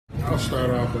start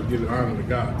off by giving honor to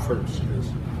God first,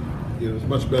 because there's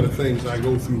much better things I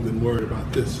go through than worried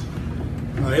about this.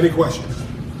 Any questions?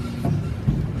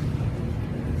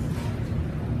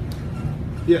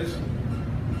 Yes.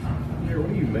 What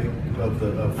do you make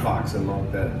of Fox and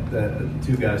Monk, that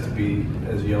two guys to be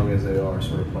as young as they are,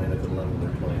 sort of playing at the level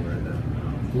they're playing right now?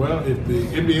 Well, if the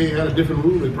NBA had a different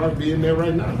rule, they'd probably be in there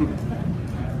right now.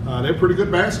 They're pretty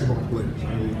good basketball players.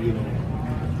 I mean,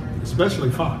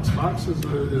 especially Fox. Fox is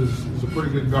a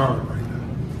pretty good guard right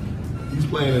now. He's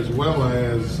playing as well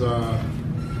as I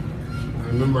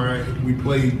remember we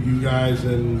played you guys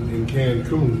in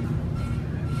Cancun,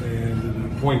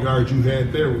 and the point guard you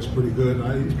had there was pretty good.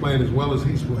 He's playing as well as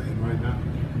he's playing right now.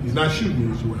 He's not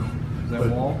shooting as well. Is that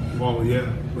Wall? Wall,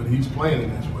 yeah, but he's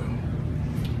playing as well.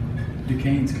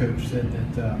 Duquesne's coach said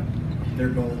that their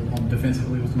goal on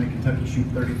defensively was to make Kentucky shoot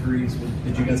 33s.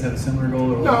 Did you guys have a similar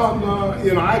goal? Or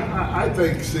No. I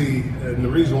think, and the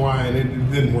reason why, and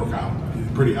it didn't work out,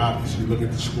 it's pretty obvious. You look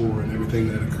at the score and everything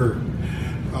that occurred.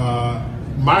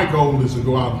 My goal is to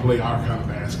go out and play our kind of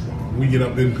basketball. We get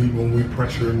up in people and we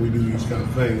pressure and we do these kind of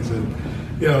things. And,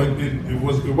 it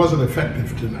wasn't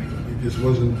effective tonight. It just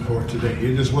wasn't, or today.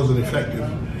 It just wasn't effective.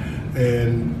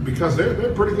 And because they're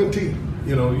a pretty good team.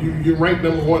 You're ranked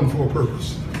number one for a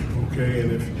purpose. Okay,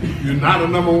 and if you're not a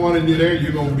number one and you're there,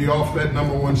 you're going to be off that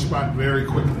number one spot very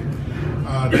quickly.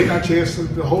 They got a chance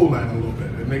to hold that a little bit,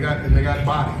 and they got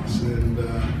bodies, and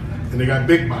they got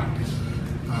big bodies.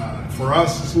 For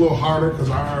us, it's a little harder because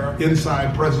our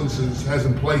inside presence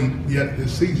hasn't played yet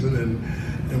this season,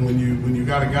 and when you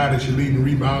got a guy that's your leading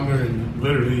rebounder and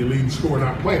literally your leading scorer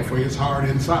not playing for you, it's hard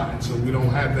inside. So we don't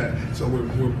have that. So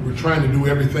we're trying to do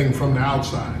everything from the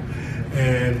outside.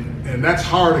 And that's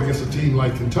hard against a team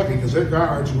like Kentucky because their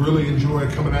guards really enjoy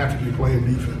coming after you playing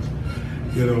defense.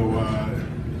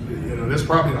 That's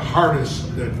probably the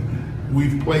hardest that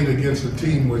we've played against a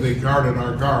team where they guarded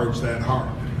our guards that hard.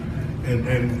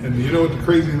 And you know what the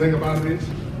crazy thing about it is?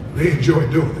 They enjoy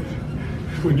doing it.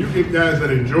 When you get guys that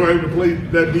enjoy to play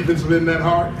that defensive end that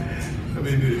hard, I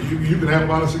mean, you can have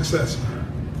a lot of success.